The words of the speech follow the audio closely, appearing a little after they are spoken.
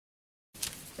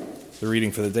The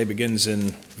reading for the day begins in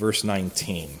verse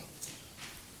 19.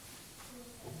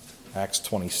 Acts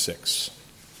 26.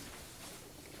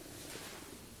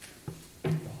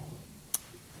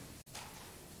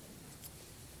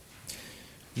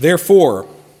 Therefore,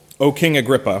 O King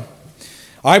Agrippa,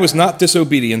 I was not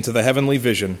disobedient to the heavenly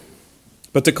vision,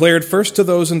 but declared first to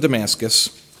those in Damascus,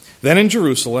 then in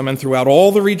Jerusalem and throughout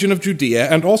all the region of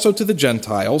Judea, and also to the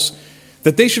Gentiles,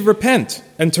 that they should repent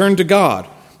and turn to God,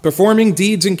 performing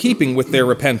deeds in keeping with their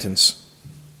repentance.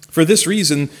 For this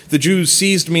reason, the Jews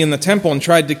seized me in the temple and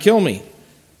tried to kill me.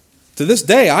 To this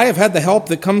day, I have had the help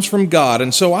that comes from God,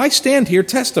 and so I stand here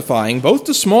testifying, both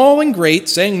to small and great,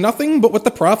 saying nothing but what the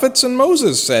prophets and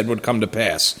Moses said would come to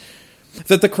pass,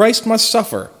 that the Christ must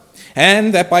suffer,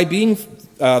 and that by being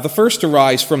the first to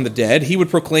rise from the dead, he would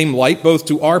proclaim light both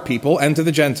to our people and to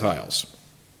the Gentiles.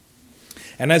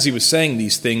 And as he was saying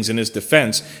these things in his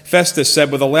defense, Festus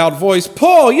said with a loud voice,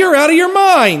 Paul, you're out of your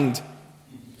mind!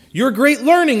 Your great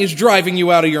learning is driving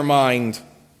you out of your mind.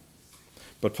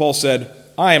 But Paul said,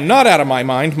 I am not out of my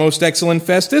mind, most excellent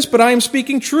Festus, but I am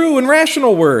speaking true and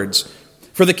rational words.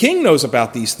 For the king knows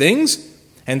about these things,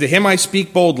 and to him I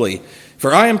speak boldly.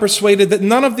 For I am persuaded that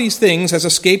none of these things has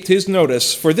escaped his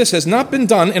notice, for this has not been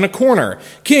done in a corner.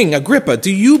 King Agrippa,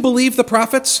 do you believe the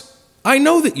prophets? I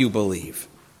know that you believe.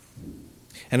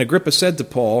 And Agrippa said to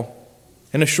Paul,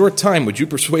 in a short time would you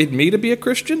persuade me to be a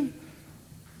Christian?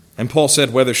 And Paul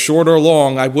said, whether short or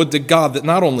long, I would to God that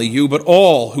not only you, but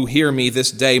all who hear me this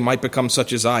day might become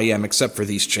such as I am, except for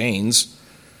these chains.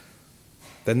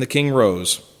 Then the king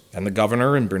rose, and the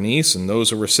governor and Bernice and those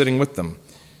who were sitting with them.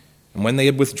 And when they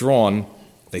had withdrawn,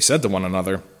 they said to one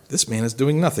another, this man is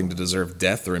doing nothing to deserve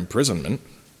death or imprisonment.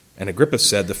 And Agrippa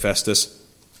said to Festus,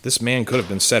 this man could have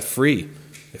been set free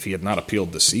if he had not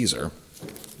appealed to Caesar.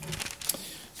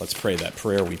 Let's pray that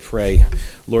prayer. We pray,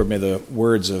 Lord, may the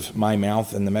words of my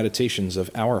mouth and the meditations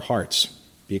of our hearts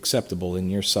be acceptable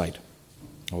in your sight.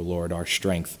 O Lord, our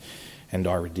strength and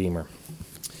our Redeemer.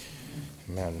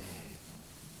 Amen.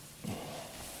 A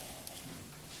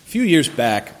few years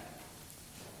back,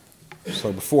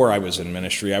 so before I was in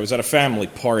ministry, I was at a family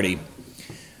party.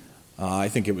 I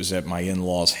think it was at my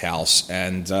in-laws' house,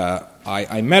 and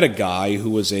I met a guy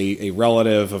who was a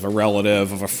relative of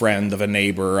a friend, of a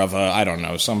neighbor,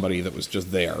 of somebody that was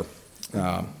just there.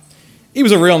 He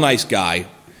was a real nice guy,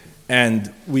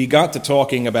 and we got to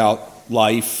talking about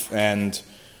life, and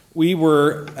we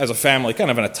were, as a family,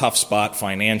 kind of in a tough spot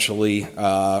financially,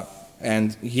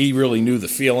 and he really knew the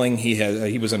feeling.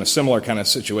 He was in a similar kind of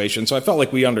situation, so I felt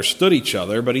like we understood each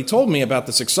other, but he told me about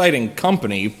this exciting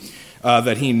company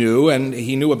that he knew, and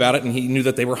he knew about it, and he knew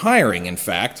that they were hiring, in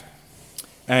fact.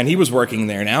 And he was working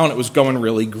there now, and it was going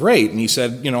really great. And he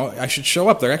said, I should show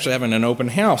up. They're actually having an open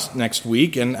house next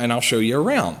week, and I'll show you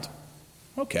around.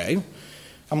 Okay.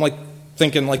 I'm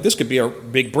thinking this could be a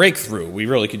big breakthrough. We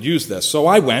really could use this. So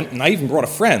I went, and I even brought a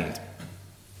friend,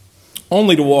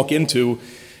 only to walk into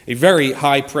a very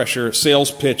high-pressure sales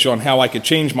pitch on how I could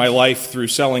change my life through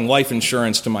selling life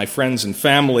insurance to my friends and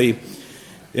family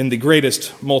in the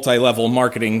greatest multi-level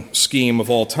marketing scheme of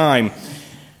all time.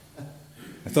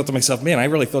 I thought to myself, man, I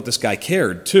really thought this guy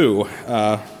cared, too.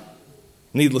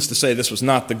 Needless to say, this was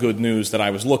not the good news that I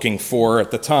was looking for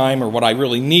at the time or what I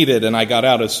really needed, and I got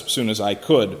out as soon as I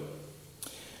could.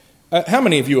 How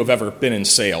many of you have ever been in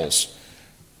sales?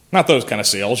 Not those kind of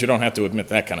sales. You don't have to admit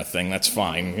that kind of thing. That's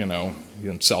fine. You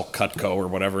can sell Cutco or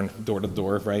whatever door to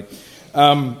door, right?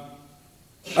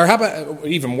 Or how about,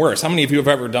 even worse, how many of you have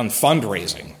ever done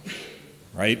fundraising,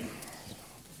 right?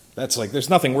 That's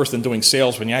there's nothing worse than doing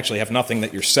sales when you actually have nothing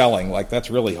that you're selling. That's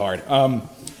really hard.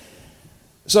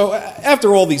 So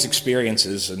after all these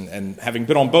experiences and having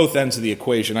been on both ends of the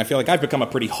equation, I feel like I've become a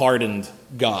pretty hardened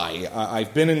guy.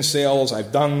 I've been in sales,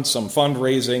 I've done some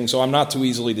fundraising, so I'm not too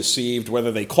easily deceived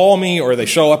whether they call me or they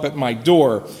show up at my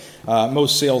door.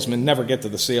 Most salesmen never get to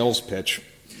the sales pitch.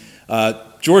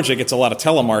 Georgia gets a lot of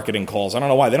telemarketing calls. I don't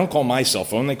know why. They don't call my cell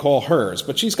phone. They call hers.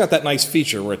 But she's got that nice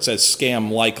feature where it says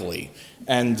scam likely.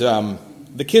 And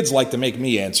the kids like to make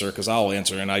me answer because I'll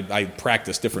answer. And I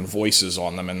practice different voices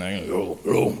on them. And they go,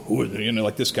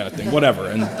 like this kind of thing, whatever.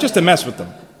 And just to mess with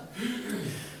them.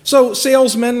 So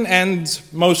salesmen and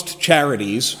most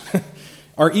charities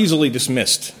are easily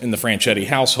dismissed in the Franchetti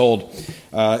household.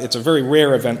 It's a very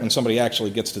rare event when somebody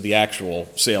actually gets to the actual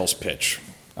sales pitch.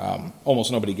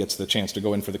 Almost nobody gets the chance to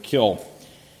go in for the kill.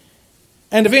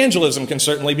 And evangelism can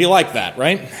certainly be like that,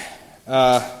 right?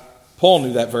 Paul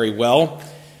knew that very well.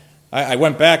 I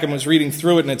went back and was reading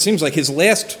through it, and it seems like his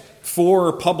last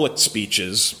 4 public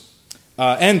speeches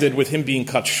ended with him being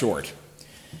cut short.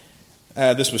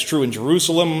 This was true in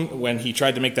Jerusalem when he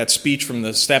tried to make that speech from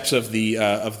the steps of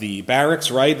the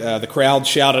barracks, right? The crowd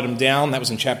shouted him down. That was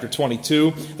in chapter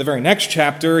 22. The very next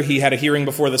chapter, he had a hearing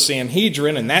before the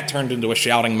Sanhedrin, and that turned into a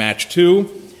shouting match too.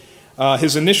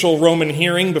 His initial Roman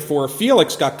hearing before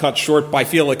Felix got cut short by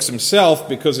Felix himself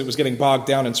because it was getting bogged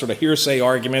down in sort of hearsay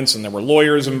arguments, and there were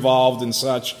lawyers involved and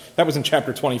such. That was in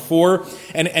chapter 24.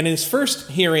 And in his first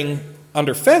hearing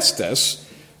under Festus,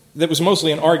 that was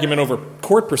mostly an argument over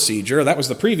court procedure. That was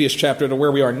the previous chapter to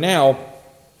where we are now.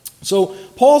 So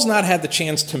Paul's not had the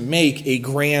chance to make a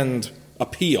grand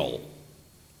appeal,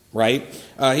 right?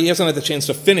 He hasn't had the chance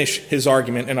to finish his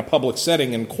argument in a public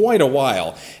setting in quite a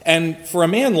while. And for a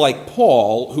man like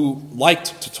Paul, who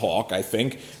liked to talk, I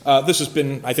think, this has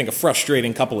been, I think, a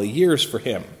frustrating couple of years for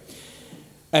him.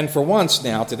 And for once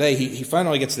now, today, he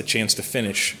finally gets the chance to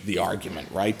finish the argument,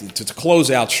 right? To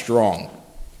close out strong.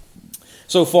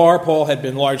 So far, Paul had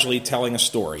been largely telling a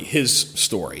story, his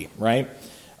story, right?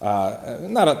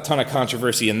 Not a ton of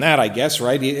controversy in that, I guess,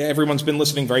 right? Everyone's been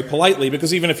listening very politely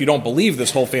because even if you don't believe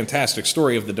this whole fantastic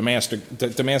story of the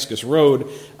Damascus Road,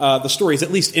 the story is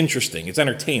at least interesting. It's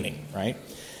entertaining, right?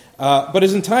 But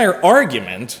his entire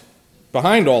argument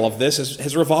behind all of this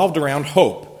has revolved around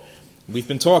hope. We've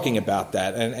been talking about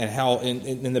that and how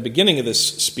in the beginning of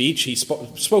this speech, he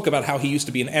spoke about how he used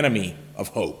to be an enemy of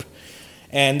hope.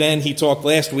 And then he talked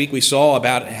last week, we saw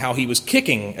about how he was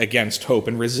kicking against hope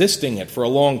and resisting it for a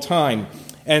long time.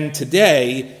 And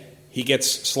today, he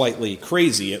gets slightly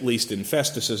crazy, at least in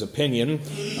Festus's opinion.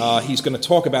 He's going to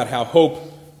talk about how hope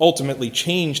ultimately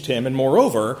changed him, and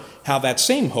moreover, how that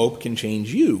same hope can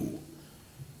change you.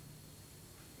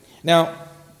 Now,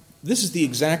 this is the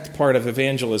exact part of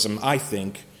evangelism, I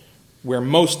think, where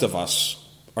most of us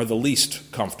are the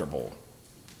least comfortable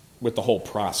with the whole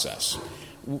process.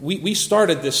 We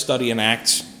started this study in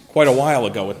Acts quite a while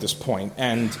ago at this point,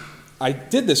 and I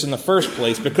did this in the first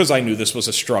place because I knew this was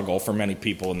a struggle for many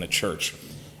people in the church.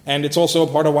 And it's also a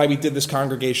part of why we did this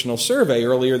congregational survey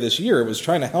earlier this year. It was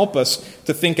trying to help us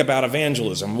to think about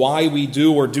evangelism, why we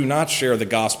do or do not share the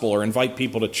gospel or invite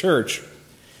people to church.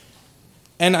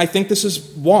 And I think this is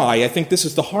why. I think this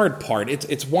is the hard part.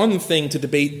 It's one thing to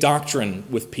debate doctrine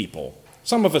with people.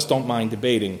 Some of us don't mind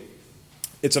debating.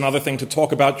 It's another thing to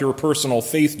talk about your personal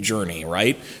faith journey,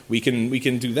 right? We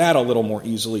can do that a little more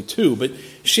easily too. But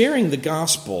sharing the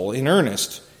gospel in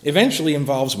earnest eventually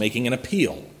involves making an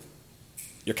appeal.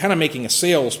 You're kind of making a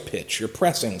sales pitch. You're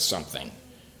pressing something.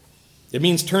 It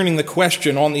means turning the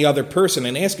question on the other person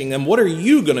and asking them, what are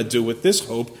you going to do with this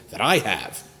hope that I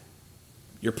have?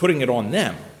 You're putting it on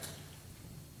them.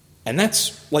 And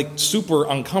that's like super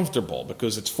uncomfortable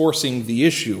because it's forcing the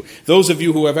issue. Those of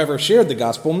you who have ever shared the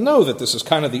gospel know that this is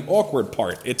kind of the awkward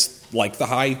part. It's like the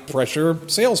high-pressure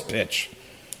sales pitch.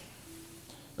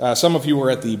 Some of you were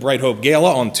at the Bright Hope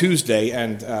Gala on Tuesday,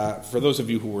 and for those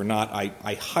of you who were not,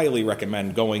 I highly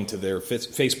recommend going to their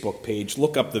Facebook page,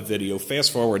 look up the video,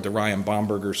 fast forward to Ryan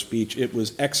Bomberger's speech. It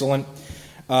was excellent.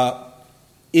 But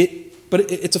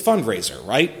it's a fundraiser,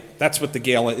 right? That's what the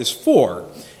gala is for.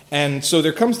 And so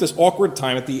there comes this awkward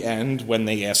time at the end when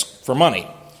they ask for money.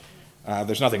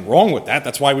 There's nothing wrong with that.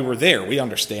 That's why we were there. We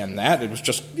understand that. It was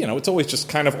just, it's always just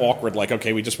kind of awkward. Like,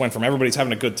 okay, we just went from everybody's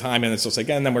having a good time, and it's just like,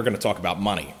 and then we're going to talk about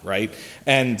money, right?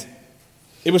 And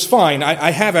it was fine.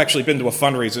 I have actually been to a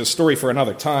fundraiser, a story for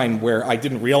another time, where I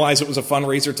didn't realize it was a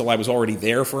fundraiser till I was already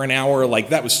there for an hour. Like,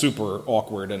 that was super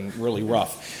awkward and really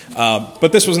rough.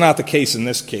 But this was not the case in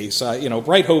this case.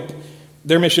 Bright Hope,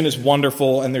 their mission is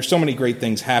wonderful, and there's so many great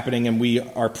things happening, and we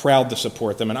are proud to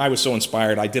support them. And I was so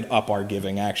inspired, I did up our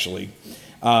giving, actually.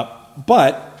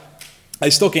 But I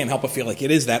still can't help but feel like it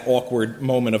is that awkward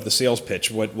moment of the sales pitch.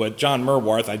 What John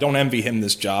Merwarth, I don't envy him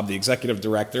this job, the executive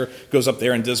director, goes up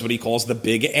there and does what he calls the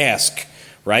big ask,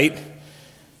 right?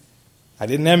 I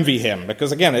didn't envy him,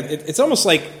 because again, it's almost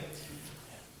like,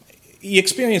 you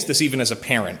experience this even as a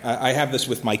parent. I have this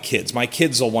with my kids. My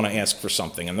kids will want to ask for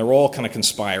something, and they're all kind of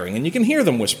conspiring. And you can hear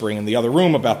them whispering in the other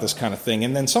room about this kind of thing.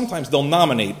 And then sometimes they'll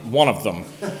nominate one of them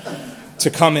to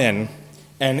come in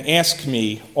and ask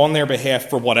me on their behalf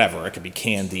for whatever. It could be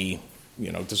candy,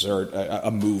 dessert, a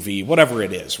movie, whatever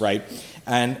it is, right?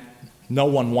 And no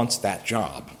one wants that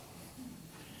job.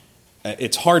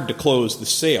 It's hard to close the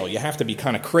sale. You have to be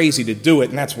kind of crazy to do it,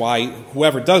 and that's why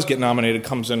whoever does get nominated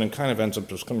comes in and kind of ends up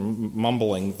just kind of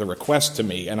mumbling the request to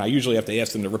me, and I usually have to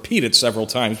ask them to repeat it several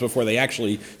times before they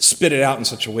actually spit it out in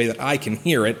such a way that I can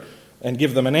hear it and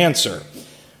give them an answer.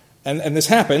 And this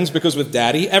happens because with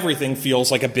Daddy, everything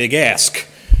feels like a big ask.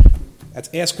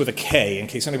 That's ask with a K, in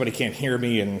case anybody can't hear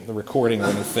me in the recording or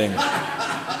anything.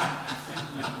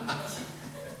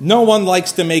 No one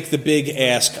likes to make the big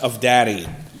ask of Daddy.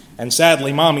 And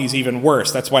sadly, mommy's even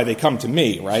worse. That's why they come to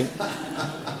me, right?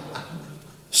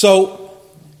 So,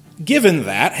 given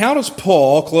that, how does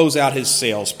Paul close out his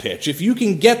sales pitch? If you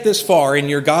can get this far in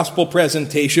your gospel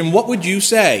presentation, what would you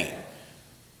say?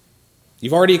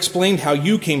 You've already explained how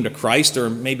you came to Christ, or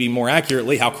maybe more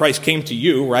accurately, how Christ came to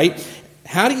you, right?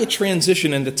 How do you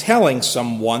transition into telling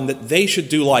someone that they should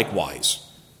do likewise?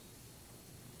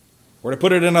 Or to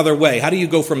put it another way, how do you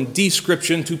go from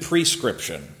description to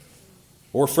prescription?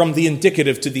 Or from the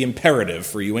indicative to the imperative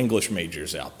for you English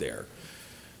majors out there?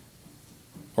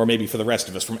 Or maybe for the rest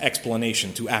of us, from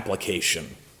explanation to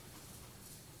application.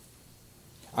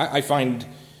 I find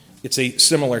it's a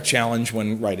similar challenge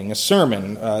when writing a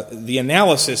sermon. The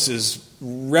analysis is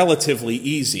relatively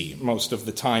easy most of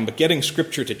the time, but getting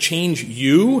Scripture to change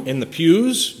you in the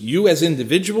pews, you as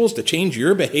individuals, to change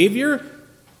your behavior,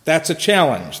 that's a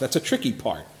challenge. That's a tricky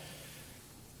part.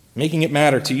 Making it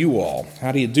matter to you all.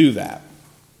 How do you do that?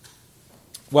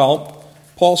 Well,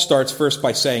 Paul starts first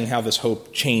by saying how this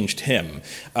hope changed him.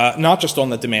 Not just on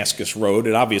the Damascus Road.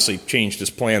 It obviously changed his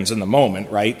plans in the moment,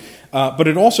 right? But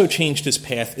it also changed his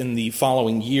path in the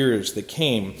following years that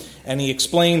came. And he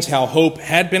explains how hope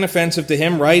had been offensive to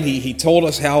him, right? He told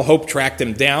us how hope tracked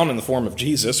him down in the form of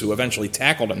Jesus, who eventually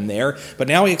tackled him there. But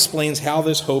now he explains how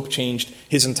this hope changed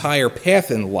his entire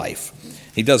path in life.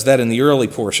 He does that in the early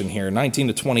portion here, 19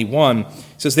 to 21. He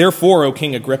says, "Therefore, O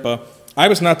King Agrippa, I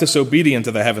was not disobedient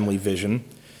to the heavenly vision,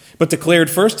 but declared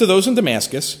first to those in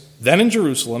Damascus, then in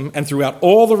Jerusalem, and throughout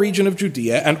all the region of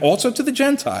Judea, and also to the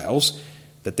Gentiles,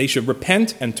 that they should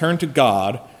repent and turn to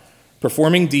God,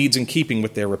 performing deeds in keeping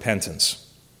with their repentance.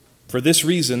 For this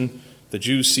reason, the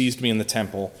Jews seized me in the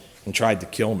temple and tried to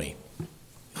kill me."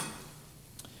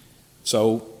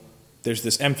 So there's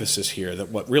this emphasis here that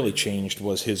what really changed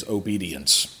was his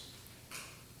obedience.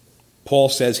 Paul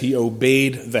says he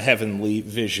obeyed the heavenly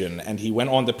vision, and he went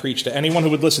on to preach to anyone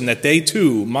who would listen that they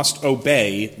too must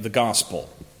obey the gospel.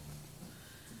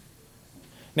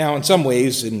 Now, in some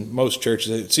ways, in most churches,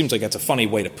 it seems like that's a funny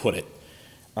way to put it,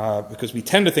 because we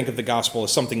tend to think of the gospel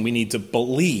as something we need to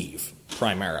believe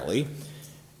primarily,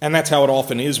 and that's how it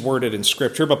often is worded in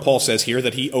Scripture, but Paul says here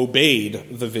that he obeyed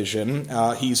the vision.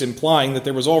 He's implying that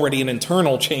there was already an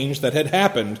internal change that had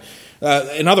happened.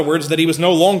 In other words, that he was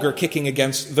no longer kicking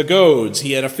against the goads.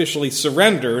 He had officially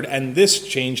surrendered, and this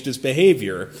changed his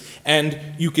behavior. And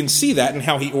you can see that in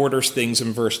how he orders things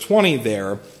in verse 20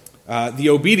 there. The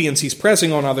obedience he's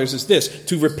pressing on others is this: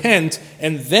 to repent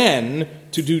and then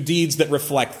to do deeds that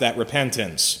reflect that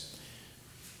repentance.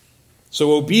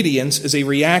 So obedience is a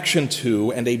reaction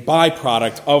to and a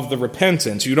byproduct of the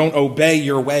repentance. You don't obey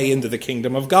your way into the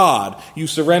kingdom of God. You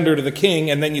surrender to the king,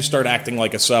 and then you start acting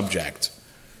like a subject.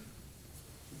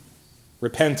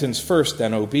 Repentance first,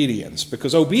 then obedience.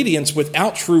 Because obedience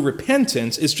without true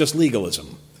repentance is just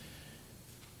legalism.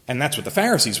 And that's what the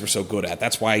Pharisees were so good at.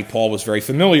 That's why Paul was very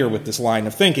familiar with this line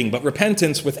of thinking. But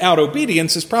repentance without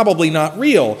obedience is probably not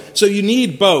real. So you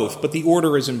need both, but the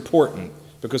order is important,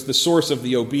 because the source of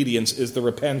the obedience is the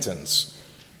repentance.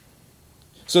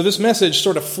 So this message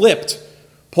sort of flipped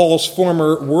Paul's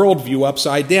former worldview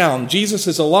upside down. Jesus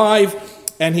is alive,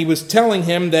 and he was telling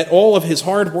him that all of his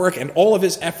hard work and all of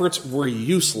his efforts were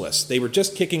useless. They were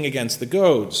just kicking against the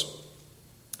goads.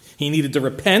 He needed to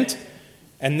repent,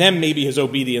 and then maybe his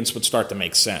obedience would start to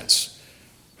make sense.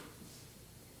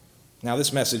 Now,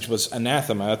 this message was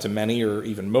anathema to many or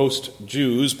even most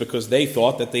Jews, because they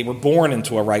thought that they were born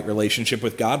into a right relationship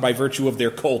with God by virtue of their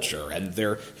culture and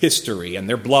their history and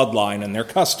their bloodline and their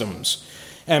customs.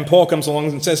 And Paul comes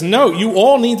along and says, no, you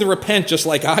all need to repent just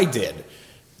like I did.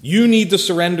 You need to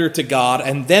surrender to God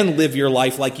and then live your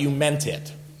life like you meant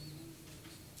it.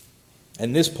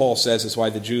 And this, Paul says, is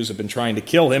why the Jews have been trying to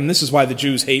kill him. This is why the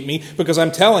Jews hate me, because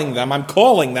I'm telling them, I'm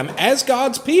calling them as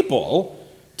God's people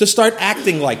to start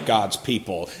acting like God's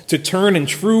people, to turn in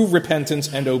true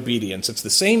repentance and obedience. It's the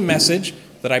same message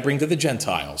that I bring to the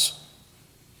Gentiles.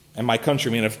 And my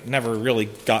countrymen have never really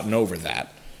gotten over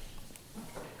that.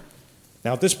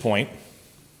 Now, at this point,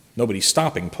 nobody's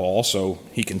stopping Paul, so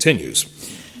he continues.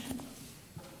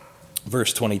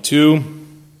 Verse 22,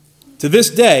 "To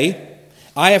this day,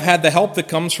 I have had the help that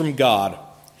comes from God,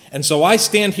 and so I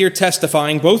stand here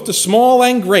testifying both to small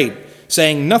and great,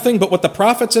 saying nothing but what the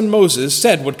prophets and Moses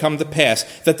said would come to pass,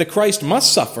 that the Christ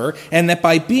must suffer, and that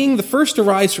by being the first to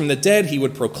rise from the dead, he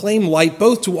would proclaim light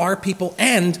both to our people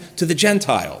and to the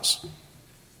Gentiles."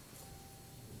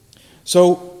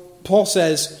 So Paul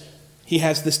says he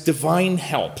has this divine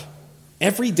help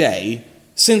every day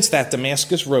since that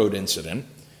Damascus Road incident,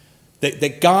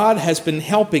 that God has been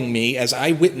helping me as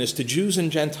I witness to Jews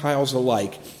and Gentiles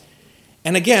alike.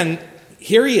 And again,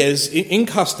 here he is in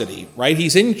custody, right?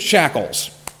 He's in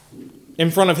shackles in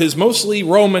front of his mostly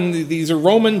Roman, these are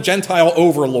Roman Gentile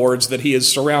overlords that he is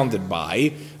surrounded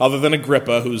by, other than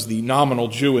Agrippa, who's the nominal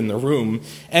Jew in the room.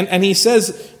 And he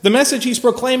says the message he's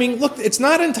proclaiming, look, it's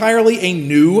not entirely a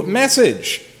new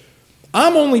message.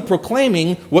 I'm only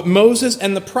proclaiming what Moses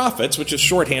and the prophets, which is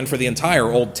shorthand for the entire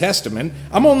Old Testament,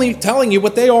 I'm only telling you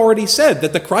what they already said,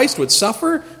 that the Christ would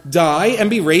suffer, die, and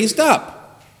be raised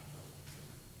up.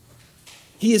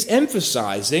 He is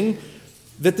emphasizing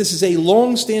that this is a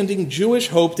long-standing Jewish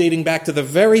hope dating back to the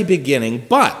very beginning,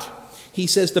 but he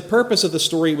says the purpose of the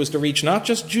story was to reach not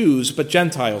just Jews, but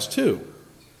Gentiles too.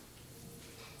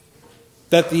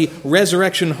 That the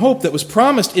resurrection hope that was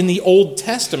promised in the Old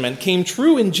Testament came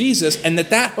true in Jesus, and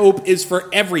that hope is for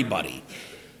everybody.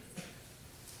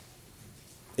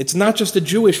 It's not just a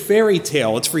Jewish fairy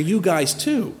tale, it's for you guys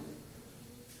too.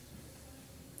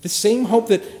 The same hope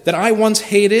that I once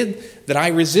hated, that I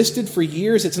resisted for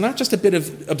years, it's not just a bit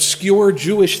of obscure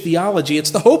Jewish theology,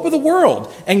 it's the hope of the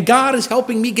world, and God is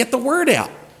helping me get the word out.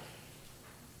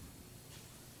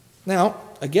 Now,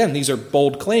 again, these are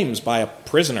bold claims by a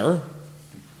prisoner.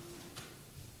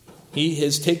 He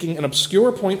is taking an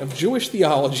obscure point of Jewish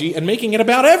theology and making it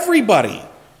about everybody.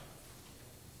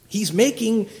 He's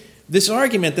making this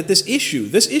argument that this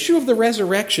issue of the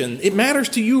resurrection, it matters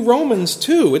to you Romans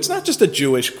too. It's not just a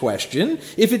Jewish question.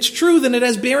 If it's true, then it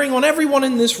has bearing on everyone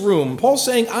in this room. Paul's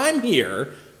saying, I'm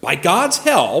here, by God's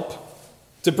help,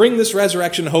 to bring this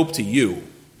resurrection hope to you.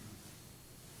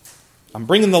 I'm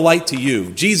bringing the light to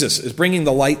you. Jesus is bringing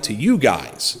the light to you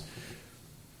guys.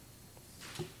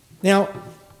 Now,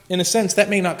 in a sense, that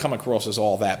may not come across as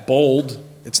all that bold.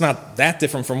 It's not that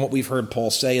different from what we've heard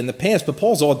Paul say in the past, but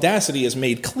Paul's audacity is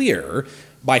made clear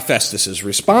by Festus's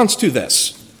response to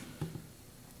this. It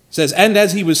says, and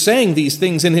as he was saying these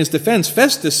things in his defense,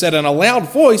 Festus said in a loud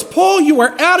voice, Paul, you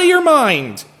are out of your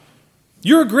mind.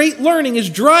 Your great learning is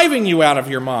driving you out of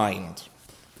your mind.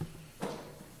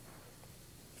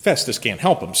 Festus can't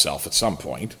help himself at some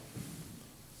point.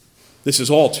 This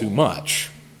is all too much.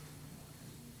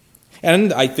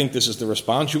 And I think this is the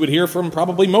response you would hear from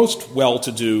probably most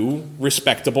well-to-do,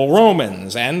 respectable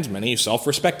Romans, and many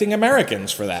self-respecting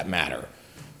Americans, for that matter.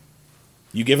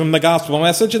 You give them the gospel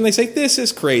message, and they say, this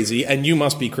is crazy, and you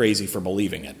must be crazy for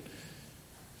believing it.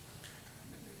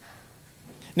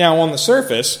 Now, on the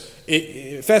surface,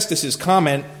 Festus's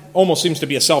comment almost seems to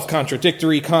be a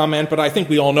self-contradictory comment, but I think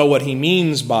we all know what he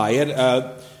means by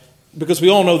it, because we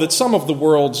all know that some of the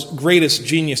world's greatest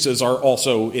geniuses are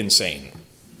also insane.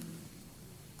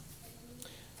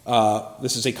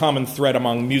 This is a common thread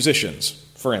among musicians,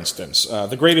 for instance.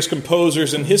 The greatest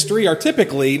composers in history are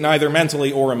typically neither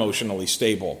mentally or emotionally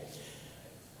stable.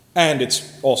 And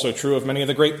it's also true of many of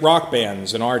the great rock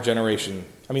bands in our generation.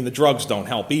 I mean, the drugs don't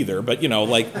help either, but,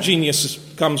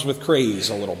 genius comes with craze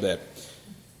a little bit.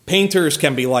 Painters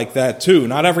can be like that, too.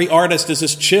 Not every artist is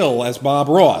as chill as Bob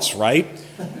Ross, right?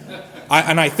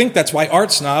 And I think that's why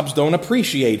art snobs don't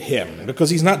appreciate him, because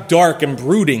he's not dark and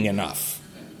brooding enough.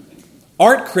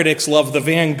 Art critics love the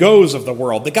Van Goghs of the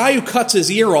world. The guy who cuts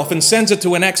his ear off and sends it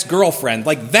to an ex-girlfriend.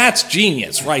 That's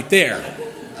genius right there.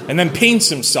 And then paints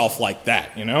himself like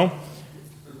that,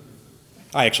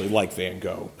 I actually like Van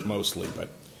Gogh, mostly, but...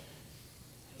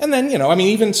 And then,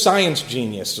 even science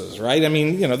geniuses, right?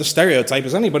 The stereotype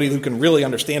is anybody who can really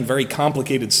understand very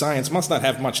complicated science must not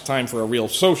have much time for a real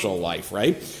social life,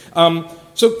 right?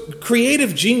 So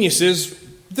creative geniuses,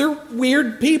 they're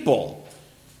weird people.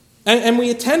 And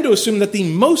we tend to assume that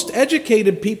the most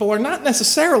educated people are not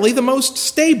necessarily the most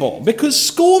stable, because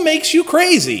school makes you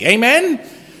crazy, amen?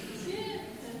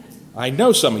 I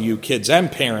know some of you kids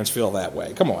and parents feel that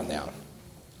way. Come on now.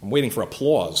 I'm waiting for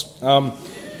applause.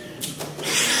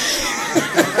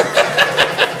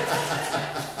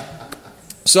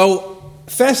 So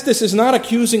Festus is not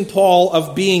accusing Paul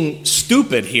of being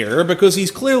stupid here, because he's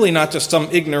clearly not just some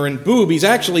ignorant boob. He's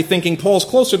actually thinking Paul's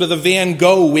closer to the Van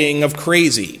Gogh wing of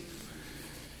crazy.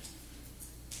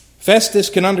 Festus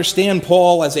can understand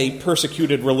Paul as a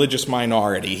persecuted religious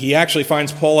minority. He actually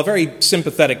finds Paul a very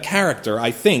sympathetic character, I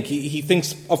think. He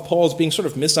thinks of Paul as being sort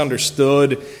of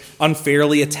misunderstood,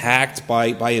 unfairly attacked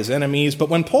by his enemies. But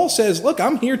when Paul says, look,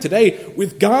 I'm here today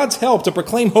with God's help to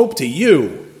proclaim hope to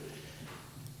you,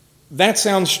 that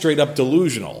sounds straight up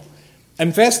delusional.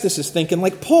 And Festus is thinking,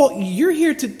 Paul, you're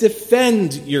here to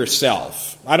defend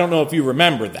yourself. I don't know if you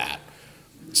remember that.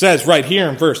 It says right here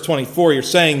in verse 24, you're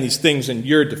saying these things in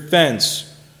your defense.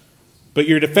 But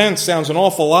your defense sounds an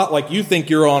awful lot like you think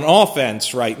you're on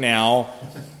offense right now,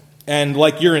 and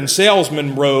like you're in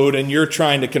salesman road and you're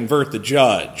trying to convert the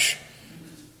judge.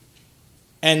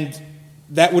 And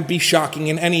that would be shocking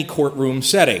in any courtroom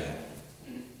setting.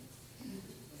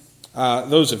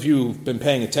 Those of you who've been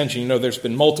paying attention, you know there's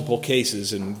been multiple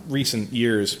cases in recent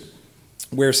years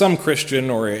where some Christian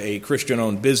or a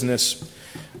Christian-owned business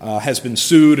has been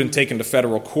sued and taken to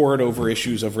federal court over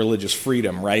issues of religious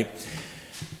freedom, right?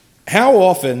 How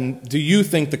often do you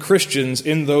think the Christians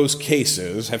in those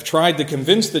cases have tried to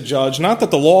convince the judge, not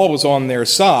that the law was on their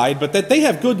side, but that they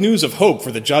have good news of hope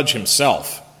for the judge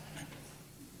himself?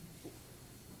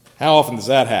 How often does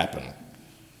that happen?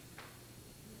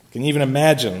 Can you even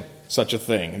imagine such a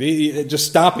thing? Just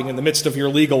stopping in the midst of your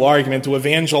legal argument to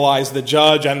evangelize the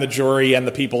judge and the jury and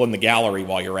the people in the gallery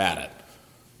while you're at it.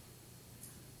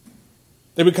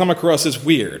 They would come across as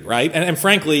weird, right? And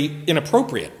frankly,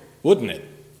 inappropriate, wouldn't it,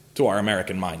 to our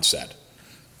American mindset?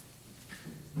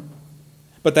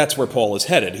 But that's where Paul is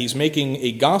headed. He's making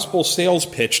a gospel sales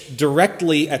pitch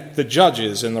directly at the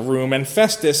judges in the room, and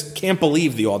Festus can't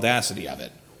believe the audacity of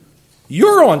it.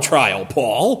 You're on trial,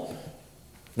 Paul.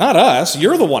 Not us.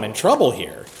 You're the one in trouble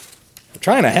here. We're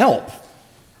trying to help.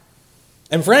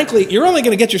 And frankly, you're only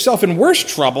going to get yourself in worse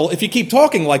trouble if you keep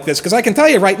talking like this, because I can tell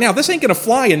you right now, this ain't going to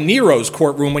fly in Nero's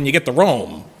courtroom when you get to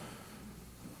Rome.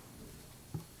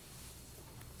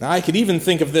 Now, I could even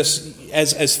think of this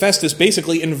as Festus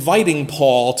basically inviting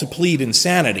Paul to plead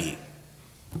insanity.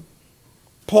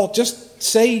 Paul, just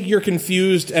say you're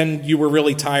confused and you were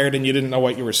really tired and you didn't know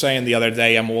what you were saying the other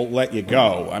day, and we'll let you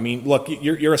go. I mean, look,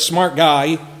 you're a smart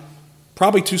guy,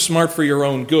 probably too smart for your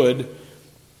own good.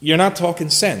 You're not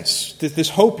talking sense. This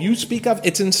hope you speak of,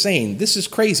 it's insane. This is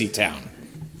crazy town.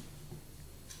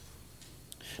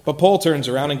 But Paul turns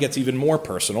around and gets even more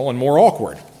personal and more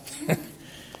awkward.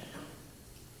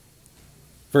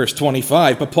 Verse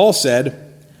 25, but Paul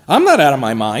said, I'm not out of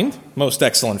my mind, most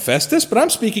excellent Festus, but I'm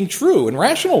speaking true and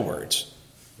rational words.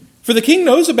 For the king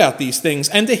knows about these things,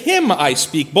 and to him I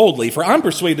speak boldly, for I'm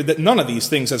persuaded that none of these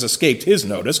things has escaped his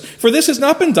notice, for this has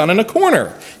not been done in a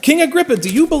corner. King Agrippa, do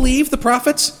you believe the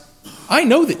prophets? I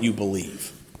know that you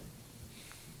believe.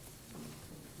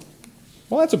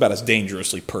 Well, that's about as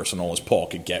dangerously personal as Paul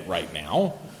could get right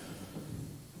now.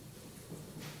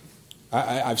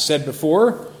 I've said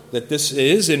before that this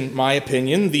is, in my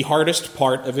opinion, the hardest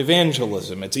part of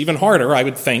evangelism. It's even harder, I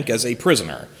would think, as a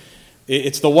prisoner.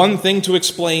 It's one thing to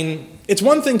explain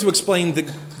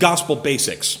the gospel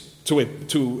basics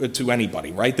to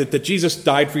anybody, right? That Jesus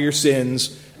died for your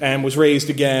sins and was raised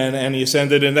again and he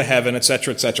ascended into heaven,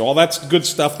 etc., etc. All that's good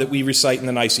stuff that we recite in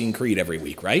the Nicene Creed every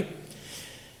week, right?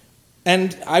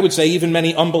 And I would say even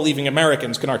many unbelieving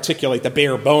Americans can articulate the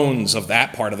bare bones of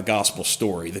that part of the gospel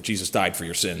story, that Jesus died for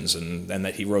your sins and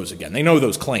that he rose again. They know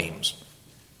those claims.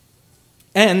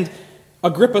 And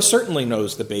Agrippa certainly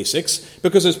knows the basics,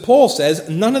 because as Paul says,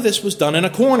 none of this was done in a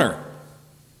corner.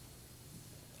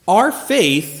 Our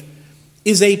faith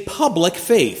is a public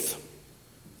faith.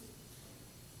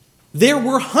 There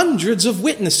were hundreds of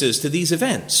witnesses to these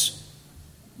events.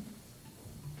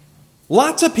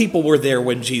 Lots of people were there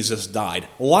when Jesus died.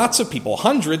 Lots of people,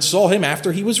 hundreds, saw him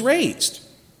after he was raised.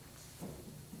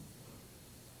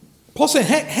 Paul said,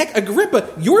 heck, Agrippa,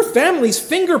 your family's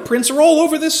fingerprints are all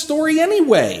over this story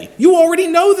anyway. You already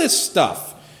know this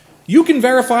stuff. You can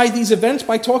verify these events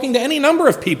by talking to any number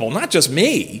of people, not just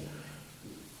me.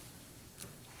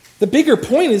 The bigger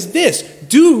point is this: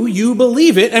 do you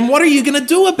believe it, and what are you going to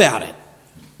do about it?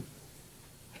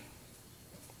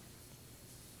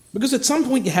 Because at some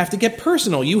point you have to get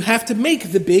personal. You have to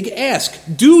make the big ask.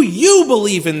 Do you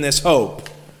believe in this hope?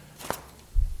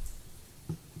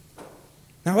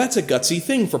 Now that's a gutsy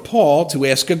thing for Paul to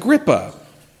ask Agrippa.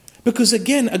 Because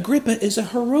again, Agrippa is a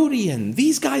Herodian.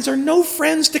 These guys are no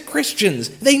friends to Christians.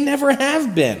 They never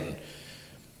have been.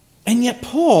 And yet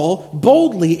Paul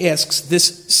boldly asks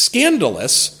this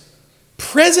scandalous,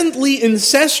 presently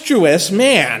incestuous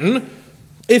man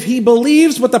if he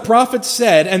believes what the prophet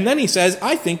said, and then he says,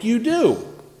 I think you do.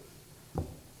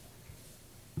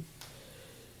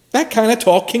 That kind of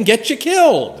talk can get you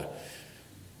killed.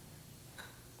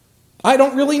 I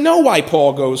don't really know why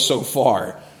Paul goes so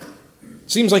far.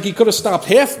 Seems like he could have stopped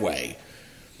halfway.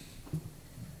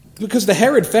 Because the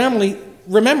Herod family,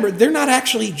 remember, they're not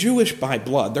actually Jewish by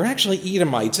blood. They're actually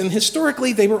Edomites, and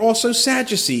historically they were also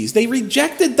Sadducees. They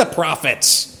rejected the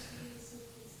prophets.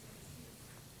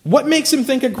 What makes him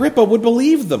think Agrippa would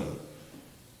believe them?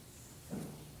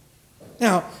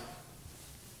 Now,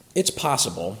 it's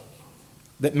possible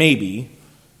that maybe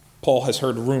Paul has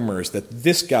heard rumors that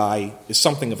this guy is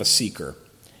something of a seeker.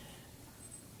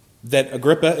 That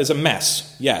Agrippa is a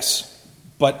mess, yes.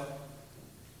 But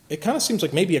it kind of seems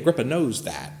like maybe Agrippa knows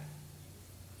that.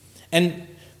 And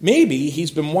maybe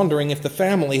he's been wondering if the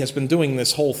family has been doing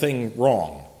this whole thing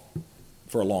wrong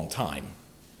for a long time.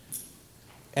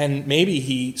 And maybe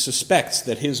he suspects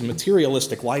that his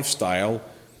materialistic lifestyle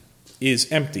is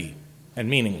empty and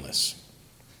meaningless.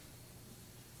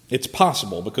 It's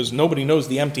possible, because nobody knows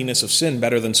the emptiness of sin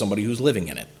better than somebody who's living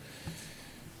in it.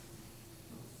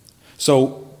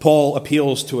 So Paul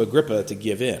appeals to Agrippa to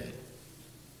give in.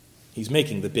 He's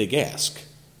making the big ask.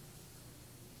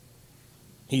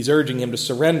 He's urging him to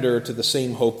surrender to the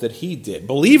same hope that he did.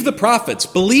 Believe the prophets.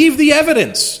 Believe the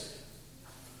evidence.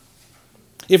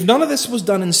 If none of this was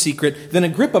done in secret, then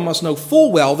Agrippa must know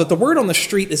full well that the word on the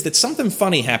street is that something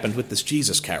funny happened with this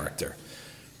Jesus character.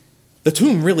 The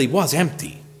tomb really was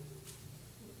empty.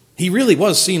 He really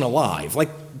was seen alive.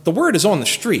 Like, the word is on the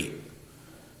street.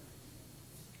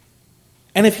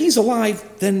 And if he's alive,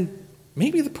 then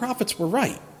maybe the prophets were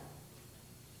right.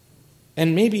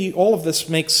 And maybe all of this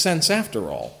makes sense after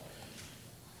all.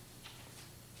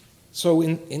 So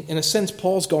in a sense,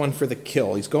 Paul's going for the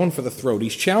kill. He's going for the throat.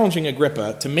 He's challenging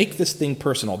Agrippa to make this thing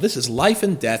personal. This is life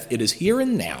and death. It is here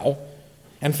and now.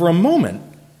 And for a moment,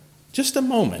 just a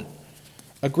moment,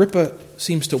 Agrippa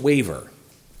seems to waver,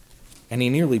 and he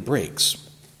nearly breaks.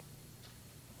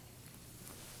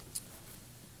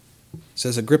 It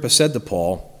says, Agrippa said to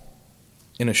Paul,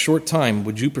 "In a short time,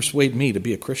 would you persuade me to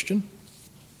be a Christian?"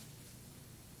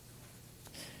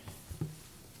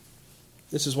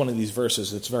 This is one of these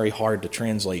verses that's very hard to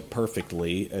translate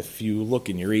perfectly. If you look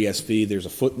in your ESV, there's a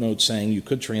footnote saying you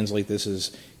could translate this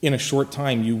as, "In a short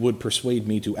time you would persuade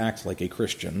me to act like a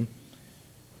Christian."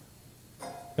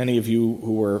 Many of you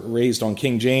who were raised on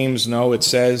King James know it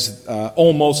says,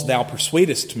 "Almost thou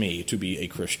persuadest me to be a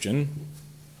Christian."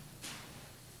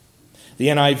 The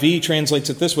NIV translates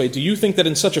it this way: "Do you think that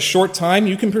in such a short time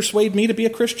you can persuade me to be a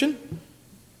Christian?"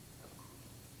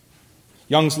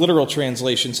 Young's literal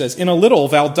translation says, "In a little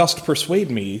thou dost persuade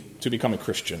me to become a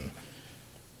Christian."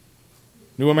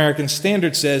 New American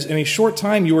Standard says, "In a short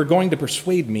time you are going to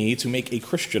persuade me to make a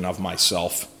Christian of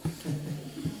myself."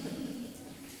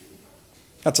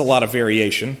 That's a lot of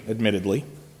variation, admittedly.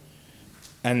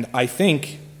 And I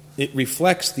think it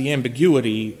reflects the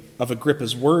ambiguity of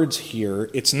Agrippa's words here.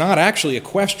 It's not actually a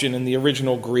question in the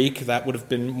original Greek. That would have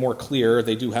been more clear.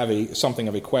 They do have something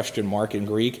of a question mark in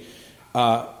Greek.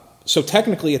 So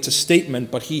technically it's a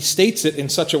statement, but he states it in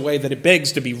such a way that it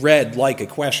begs to be read like a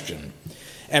question.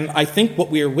 And I think what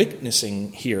we are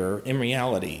witnessing here, in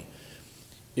reality,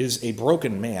 is a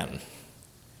broken man.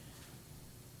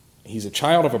 He's a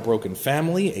child of a broken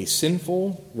family, a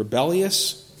sinful,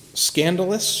 rebellious,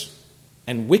 scandalous,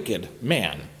 and wicked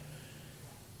man.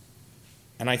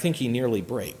 And I think he nearly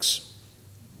breaks.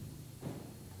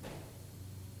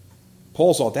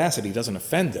 Paul's audacity doesn't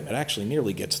offend him. It actually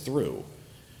nearly gets through.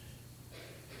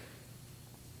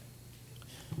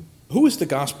 Who is the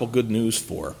gospel good news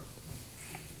for?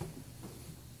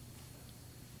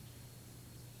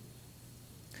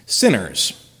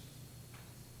 Sinners.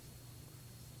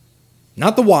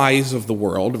 Not the wise of the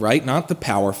world, right? Not the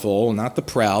powerful, not the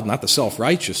proud, not the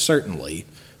self-righteous, certainly.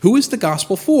 Who is the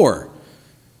gospel for?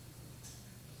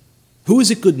 Who is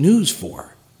it good news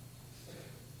for?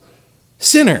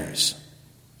 Sinners.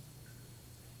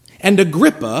 And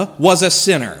Agrippa was a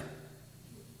sinner.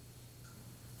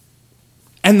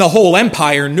 And the whole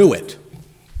empire knew it.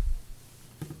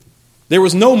 There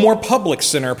was no more public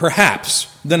sinner, perhaps,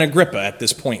 than Agrippa at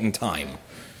this point in time.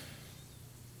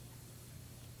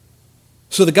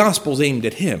 So the gospel's aimed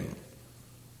at him.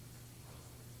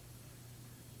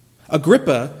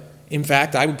 Agrippa, in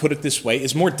fact, I would put it this way,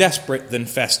 is more desperate than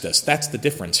Festus. That's the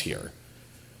difference here.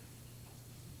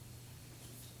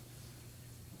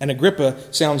 And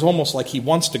Agrippa sounds almost like he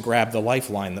wants to grab the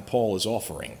lifeline that Paul is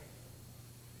offering.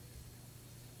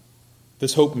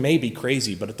 This hope may be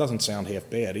crazy, but it doesn't sound half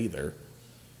bad either.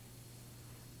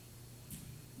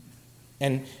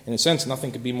 And in a sense,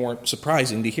 nothing could be more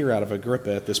surprising to hear out of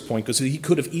Agrippa at this point, because he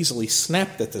could have easily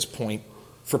snapped at this point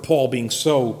for Paul being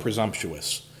so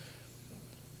presumptuous.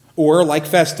 Or, like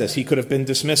Festus, he could have been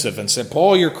dismissive and said,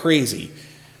 "Paul, you're crazy."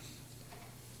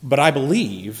 But I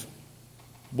believe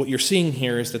what you're seeing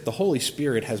here is that the Holy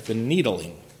Spirit has been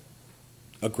needling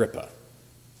Agrippa,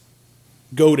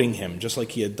 goading him just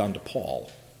like he had done to Paul.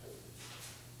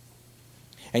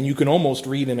 And you can almost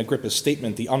read in Agrippa's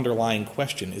statement the underlying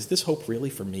question: is this hope really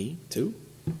for me too?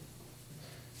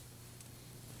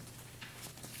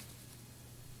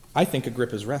 I think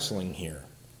Agrippa's wrestling here.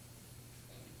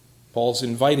 Paul's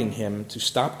inviting him to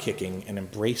stop kicking and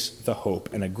embrace the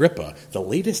hope. And Agrippa, the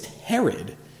latest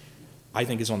Herod, I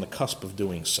think is on the cusp of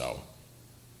doing so.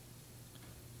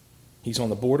 He's on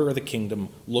the border of the kingdom,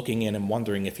 looking in and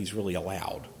wondering if he's really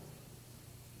allowed.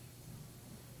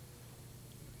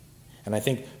 And I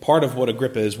think part of what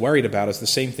Agrippa is worried about is the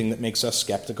same thing that makes us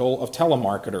skeptical of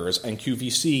telemarketers and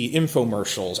QVC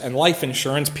infomercials and life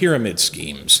insurance pyramid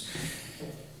schemes.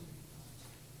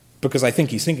 Because I think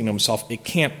he's thinking to himself, it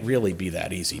can't really be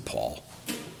that easy, Paul.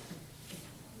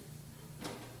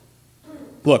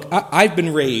 Look, I've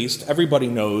been raised, everybody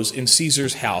knows, in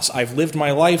Caesar's house. I've lived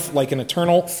my life like an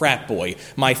eternal frat boy.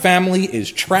 My family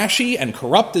is trashy and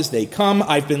corrupt as they come.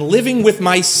 I've been living with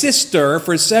my sister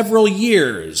for several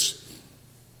years.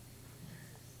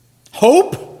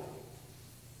 Hope?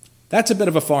 That's a bit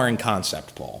of a foreign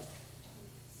concept, Paul.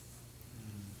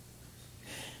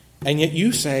 And yet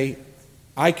you say,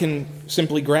 I can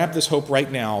simply grab this hope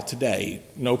right now, today,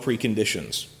 no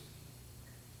preconditions.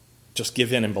 Just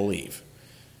give in and believe.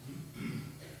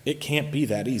 It can't be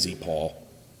that easy, Paul.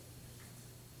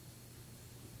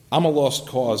 I'm a lost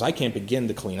cause. I can't begin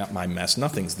to clean up my mess.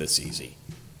 Nothing's this easy.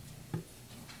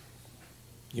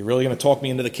 You're really going to talk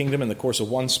me into the kingdom in the course of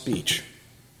one speech?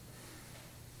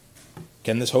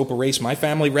 Can this hope erase my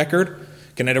family record?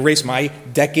 Can it erase my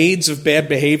decades of bad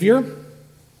behavior?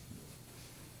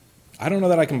 I don't know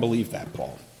that I can believe that,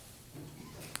 Paul.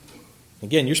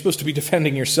 Again, you're supposed to be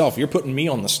defending yourself. You're putting me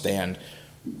on the stand.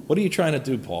 What are you trying to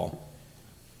do, Paul?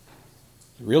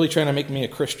 You're really trying to make me a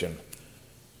Christian?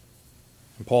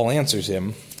 And Paul answers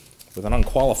him with an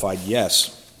unqualified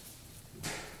yes.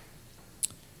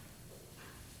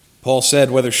 Paul said,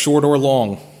 whether short or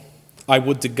long, I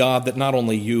would to God that not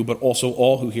only you, but also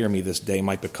all who hear me this day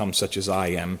might become such as I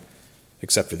am,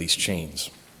 except for these chains.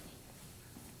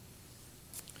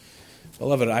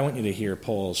 Beloved, I want you to hear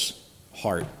Paul's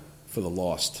heart for the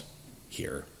lost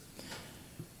here.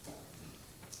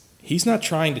 He's not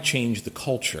trying to change the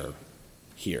culture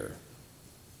here.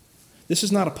 This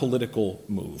is not a political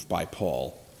move by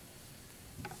Paul.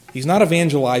 He's not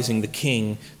evangelizing the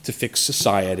king to fix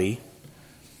society.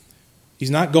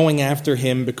 He's not going after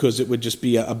him because it would just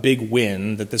be a big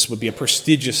win, that this would be a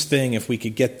prestigious thing if we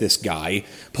could get this guy.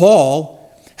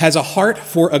 Paul has a heart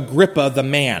for Agrippa the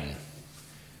man,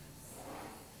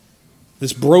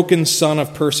 this broken son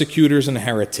of persecutors and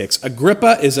heretics.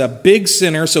 Agrippa is a big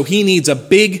sinner, so he needs a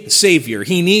big savior.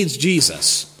 He needs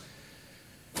Jesus.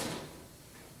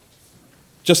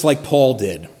 Just like Paul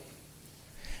did.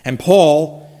 And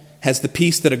Paul has the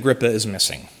piece that Agrippa is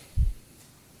missing.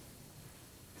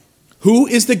 Who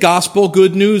is the gospel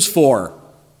good news for?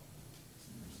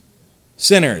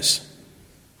 Sinners.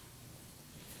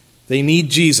 They need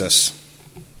Jesus.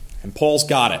 And Paul's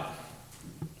got it.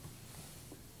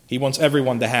 He wants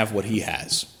everyone to have what he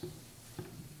has.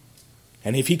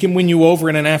 And if he can win you over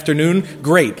in an afternoon,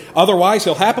 great. Otherwise,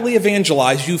 he'll happily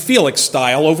evangelize you Felix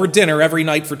style over dinner every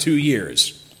night for 2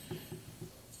 years.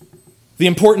 The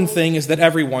important thing is that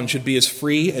everyone should be as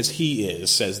free as he is,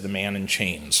 says the man in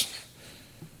chains.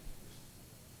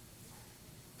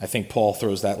 I think Paul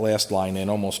throws that last line in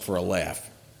almost for a laugh.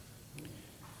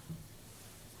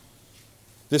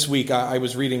 This week I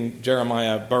was reading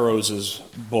Jeremiah Burroughs'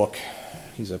 book.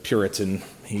 He's a Puritan.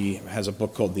 He has a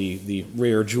book called The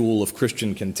Rare Jewel of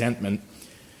Christian Contentment.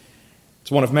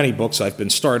 It's one of many books I've been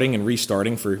starting and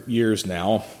restarting for years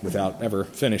now without ever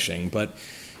finishing. But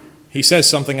he says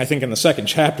something, I think, in the second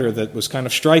chapter that was kind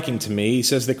of striking to me. He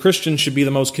says that Christians should be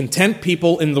the most content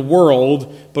people in the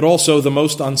world, but also the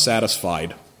most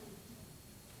unsatisfied.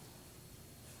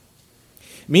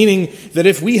 Meaning that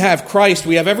if we have Christ,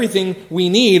 we have everything we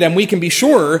need, and we can be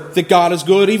sure that God is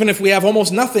good, even if we have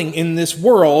almost nothing in this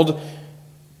world.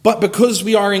 But because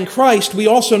we are in Christ, we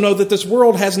also know that this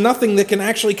world has nothing that can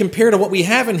actually compare to what we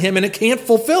have in Him, and it can't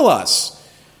fulfill us.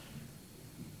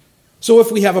 So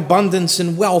if we have abundance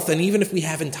and wealth, and even if we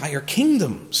have entire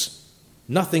kingdoms,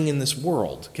 nothing in this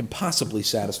world can possibly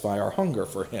satisfy our hunger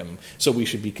for Him. So we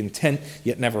should be content,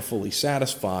 yet never fully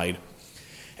satisfied.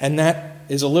 And that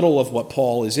is a little of what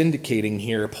Paul is indicating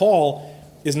here. Paul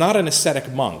is not an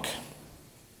ascetic monk.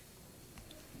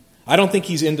 I don't think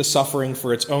he's into suffering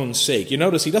for its own sake. You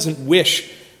notice he doesn't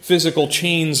wish physical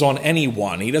chains on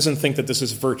anyone. He doesn't think that this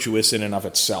is virtuous in and of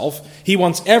itself. He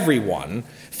wants everyone,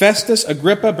 Festus,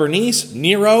 Agrippa, Bernice,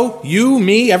 Nero, you,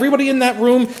 me, everybody in that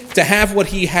room, to have what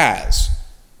he has.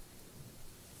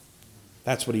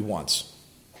 That's what he wants.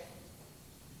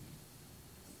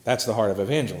 That's the heart of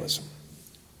evangelism.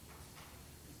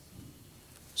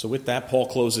 So with that, Paul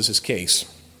closes his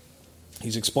case.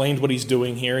 He's explained what he's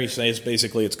doing here. He says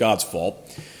basically it's God's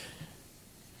fault.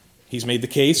 He's made the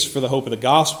case for the hope of the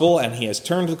gospel, and he has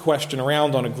turned the question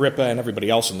around on Agrippa and everybody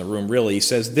else in the room, really. He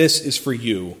says, this is for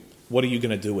you. What are you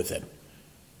going to do with it?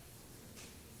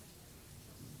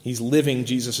 He's living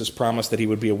Jesus' promise that he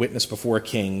would be a witness before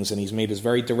kings, and he's made his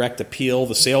very direct appeal.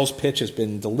 The sales pitch has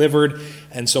been delivered,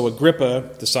 and so Agrippa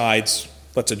decides,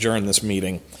 let's adjourn this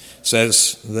meeting.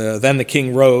 Says, then the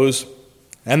king rose,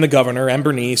 and the governor, and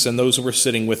Bernice, and those who were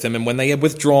sitting with him, and when they had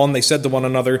withdrawn, they said to one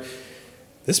another,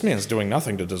 "This man's doing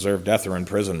nothing to deserve death or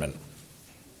imprisonment."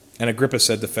 And Agrippa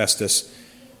said to Festus,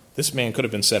 "This man could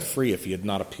have been set free if he had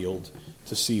not appealed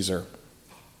to Caesar."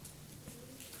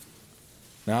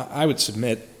 Now, I would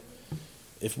submit,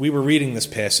 if we were reading this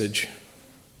passage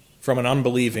from an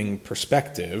unbelieving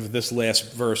perspective, this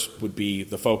last verse would be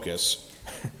the focus.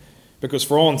 Because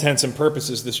for all intents and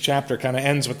purposes, this chapter kind of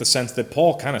ends with the sense that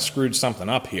Paul kind of screwed something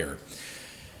up here.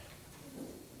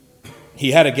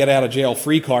 He had a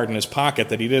get-out-of-jail-free card in his pocket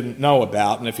that he didn't know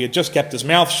about, and if he had just kept his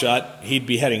mouth shut, he'd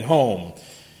be heading home.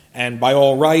 And by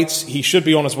all rights, he should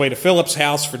be on his way to Philip's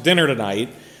house for dinner tonight,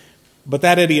 but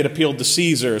that idiot appealed to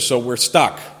Caesar, so we're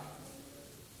stuck.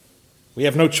 We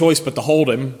have no choice but to hold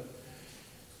him.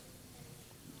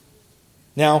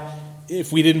 Now,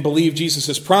 if we didn't believe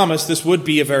Jesus' promise, this would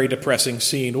be a very depressing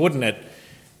scene, wouldn't it?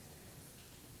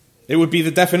 It would be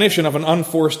the definition of an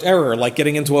unforced error, like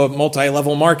getting into a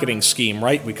multi-level marketing scheme,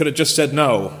 right? We could have just said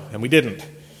no, and we didn't.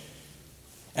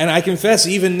 And I confess,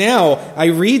 even now, I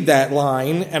read that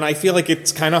line, and I feel like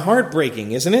it's kind of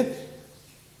heartbreaking, isn't it?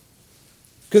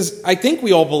 Because I think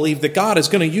we all believe that God is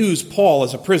going to use Paul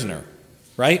as a prisoner,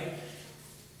 right?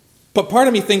 But part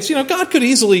of me thinks, God could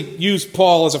easily use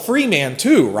Paul as a free man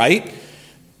too, right?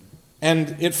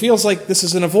 And it feels like this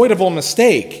is an avoidable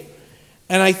mistake.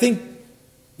 And I think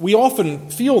we often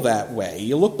feel that way.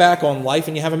 You look back on life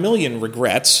and you have a million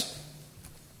regrets.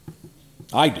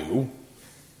 I do.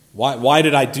 Why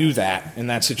did I do that in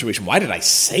that situation? Why did I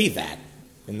say that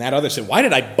in that other situation? Why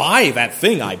did I buy that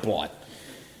thing I bought?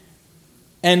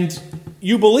 And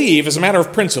you believe, as a matter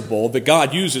of principle, that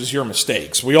God uses your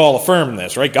mistakes. We all affirm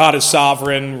this, right? God is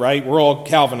sovereign, right? We're all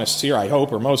Calvinists here, I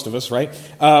hope, or most of us, right?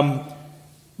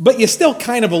 But you still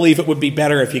kind of believe it would be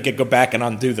better if you could go back and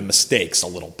undo the mistakes a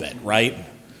little bit, right?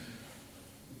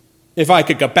 If I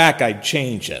could go back, I'd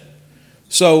change it.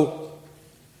 So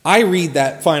I read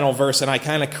that final verse and I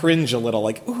kind of cringe a little,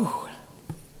 like, ooh,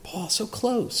 Paul, so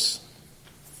close.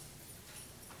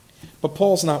 But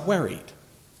Paul's not worried.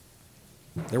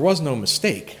 There was no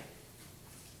mistake.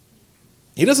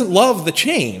 He doesn't love the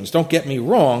chains, don't get me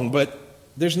wrong, but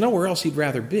there's nowhere else he'd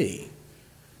rather be.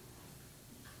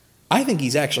 I think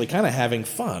he's actually kind of having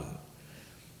fun.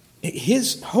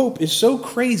 His hope is so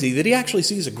crazy that he actually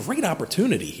sees a great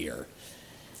opportunity here.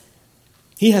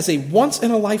 He has a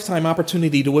once-in-a-lifetime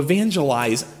opportunity to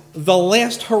evangelize the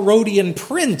last Herodian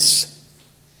prince.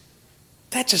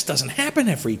 That just doesn't happen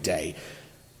every day.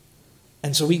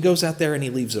 And so he goes out there and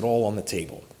he leaves it all on the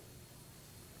table.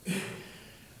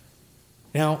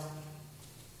 Now,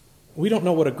 we don't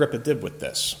know what Agrippa did with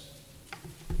this.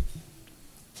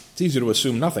 It's easy to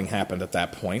assume nothing happened at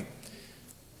that point.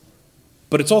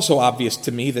 But it's also obvious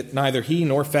to me that neither he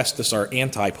nor Festus are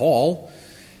anti-Paul.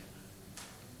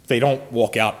 They don't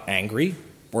walk out angry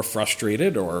or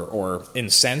frustrated or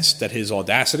incensed at his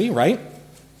audacity, right?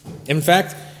 In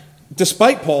fact,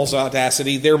 despite Paul's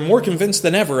audacity, they're more convinced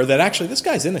than ever that actually this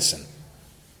guy's innocent.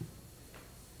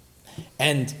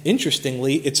 And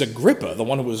interestingly, it's Agrippa, the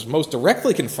one who was most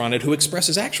directly confronted, who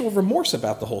expresses actual remorse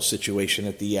about the whole situation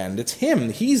at the end. It's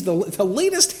him. He's the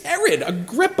latest Herod,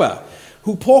 Agrippa,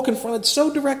 who Paul confronted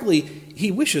so directly,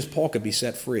 he wishes Paul could be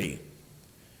set free.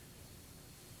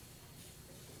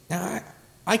 Now,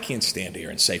 I can't stand here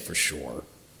and say for sure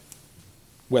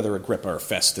whether Agrippa or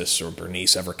Festus or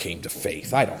Bernice ever came to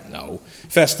faith. I don't know.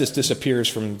 Festus disappears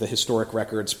from the historic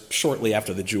records shortly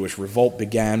after the Jewish revolt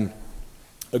began.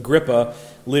 Agrippa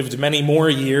lived many more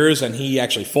years, and he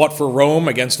actually fought for Rome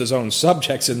against his own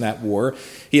subjects in that war.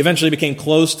 He eventually became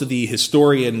close to the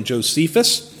historian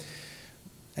Josephus,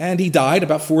 and he died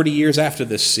about 40 years after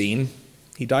this scene.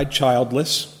 He died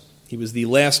childless. He was the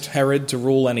last Herod to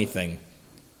rule anything,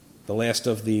 the last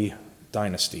of the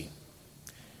dynasty.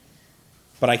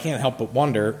 But I can't help but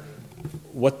wonder,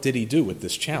 what did he do with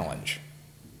this challenge?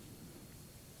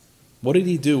 What did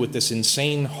he do with this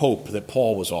insane hope that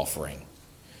Paul was offering?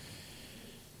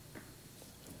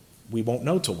 We won't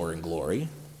know till we're in glory.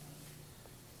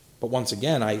 But once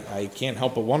again, I can't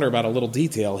help but wonder about a little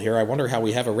detail here. I wonder how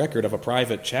we have a record of a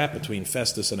private chat between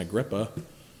Festus and Agrippa.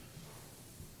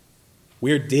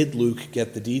 Where did Luke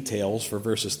get the details for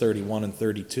verses 31 and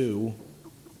 32?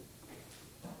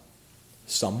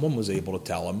 Someone was able to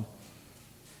tell him.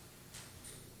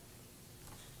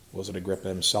 Was it Agrippa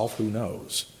himself? Who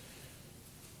knows?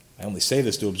 I only say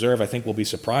this to observe. I think we'll be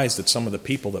surprised at some of the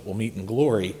people that we'll meet in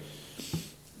glory.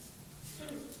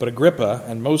 But Agrippa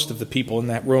and most of the people in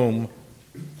that room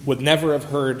would never have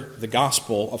heard the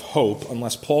gospel of hope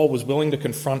unless Paul was willing to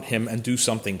confront him and do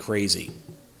something crazy.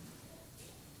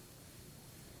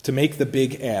 To make the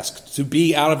big ask, to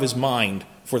be out of his mind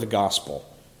for the gospel,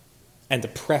 and to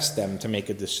press them to make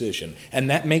a decision. And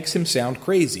that makes him sound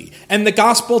crazy. And the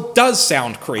gospel does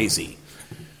sound crazy.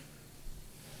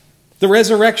 The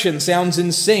resurrection sounds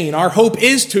insane. Our hope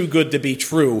is too good to be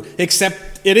true,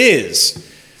 except it is.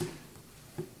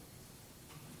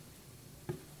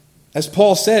 As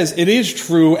Paul says, it is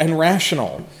true and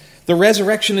rational. The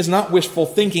resurrection is not wishful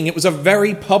thinking. It was a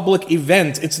very public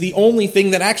event. It's the only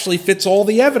thing that actually fits all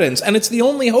the evidence, and it's the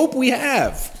only hope we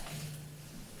have.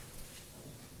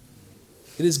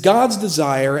 It is God's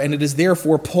desire, and it is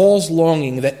therefore Paul's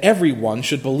longing that everyone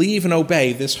should believe and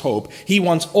obey this hope. He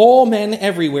wants all men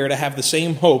everywhere to have the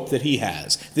same hope that he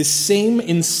has. This same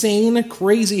insane,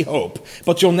 crazy hope.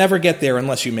 But you'll never get there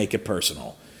unless you make it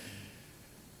personal.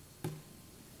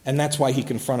 And that's why he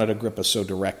confronted Agrippa so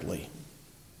directly.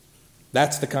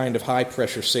 That's the kind of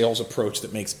high-pressure sales approach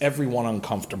that makes everyone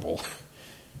uncomfortable.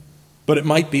 But it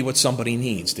might be what somebody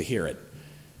needs to hear it.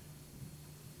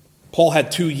 Paul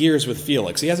had 2 years with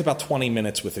Felix. He has about 20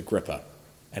 minutes with Agrippa,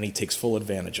 and he takes full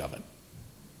advantage of it.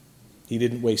 He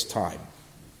didn't waste time.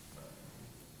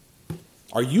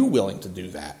 Are you willing to do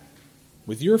that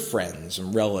with your friends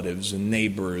and relatives and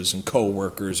neighbors and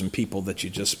co-workers and people that you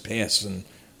just pass and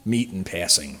meet in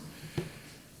passing?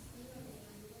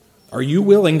 Are you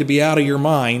willing to be out of your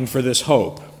mind for this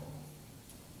hope?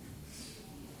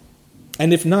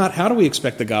 And if not, how do we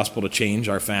expect the gospel to change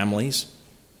our families?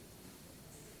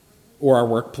 Or our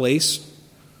workplace,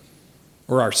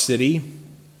 or our city,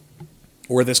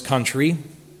 or this country,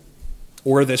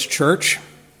 or this church?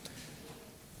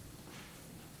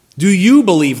 Do you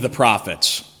believe the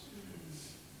prophets?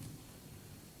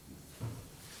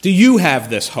 Do you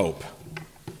have this hope?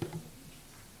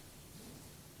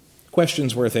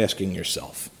 Questions worth asking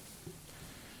yourself.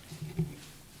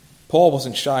 Paul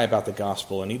wasn't shy about the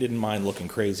gospel, and he didn't mind looking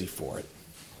crazy for it.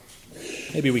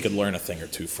 Maybe we could learn a thing or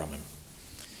two from him.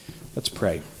 Let's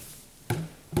pray.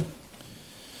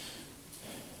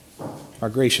 Our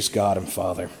gracious God and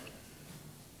Father,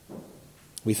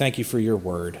 we thank you for your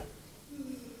word.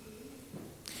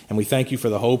 And we thank you for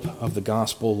the hope of the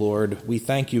gospel, Lord. We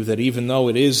thank you that even though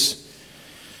it is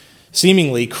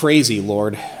seemingly crazy,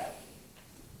 Lord,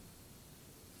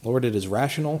 it is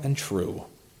rational and true.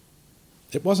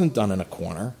 It wasn't done in a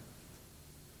corner.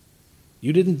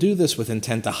 You didn't do this with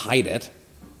intent to hide it.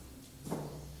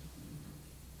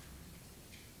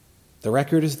 The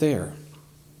record is there.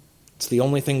 It's the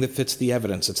only thing that fits the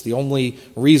evidence. It's the only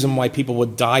reason why people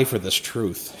would die for this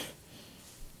truth.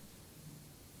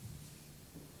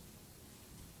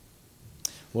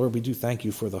 Lord, we do thank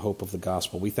you for the hope of the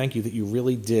gospel. We thank you that you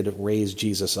really did raise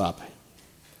Jesus up.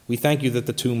 We thank you that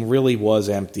the tomb really was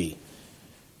empty.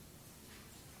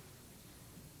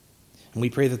 And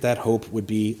we pray that that hope would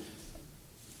be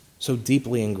so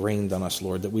deeply ingrained on us,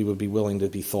 Lord, that we would be willing to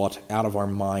be thought out of our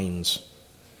minds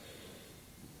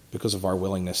because of our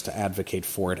willingness to advocate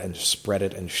for it and spread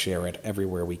it and share it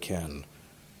everywhere we can.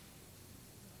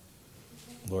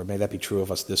 Lord, may that be true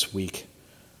of us this week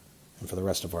and for the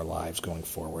rest of our lives going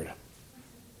forward,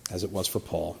 as it was for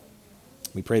Paul.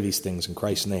 We pray these things in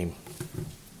Christ's name.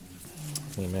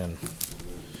 Amen.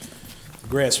 The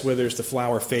grass withers, the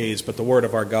flower fades, but the word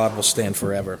of our God will stand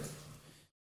forever.